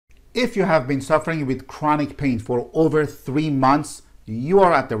If you have been suffering with chronic pain for over 3 months, you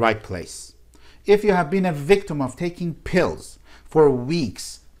are at the right place. If you have been a victim of taking pills for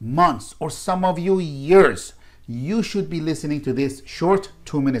weeks, months, or some of you years, you should be listening to this short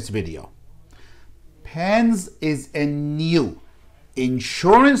 2 minutes video. PENS is a new,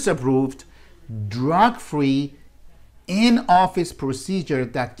 insurance-approved, drug-free, in-office procedure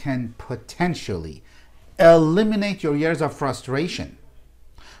that can potentially eliminate your years of frustration.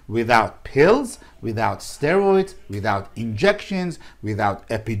 Without pills, without steroids, without injections, without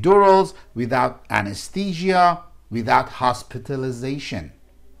epidurals, without anesthesia, without hospitalization.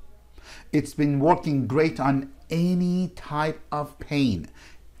 It's been working great on any type of pain,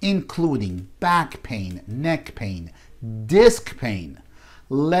 including back pain, neck pain, disc pain,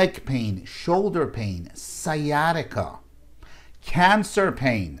 leg pain, shoulder pain, sciatica, cancer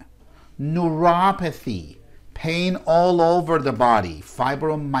pain, neuropathy, pain all over the body,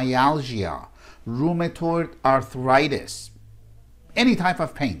 fibromyalgia, rheumatoid arthritis, any type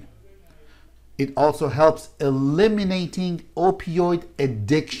of pain. It also helps eliminating opioid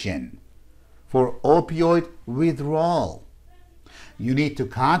addiction for opioid withdrawal. You need to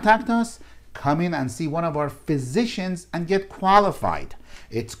contact us, come in and see one of our physicians and get qualified.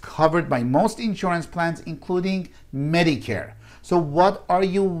 It's covered by most insurance plans, including Medicare. So what are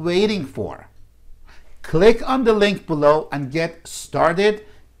you waiting for? Click on the link below and get started,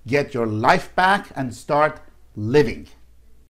 get your life back, and start living.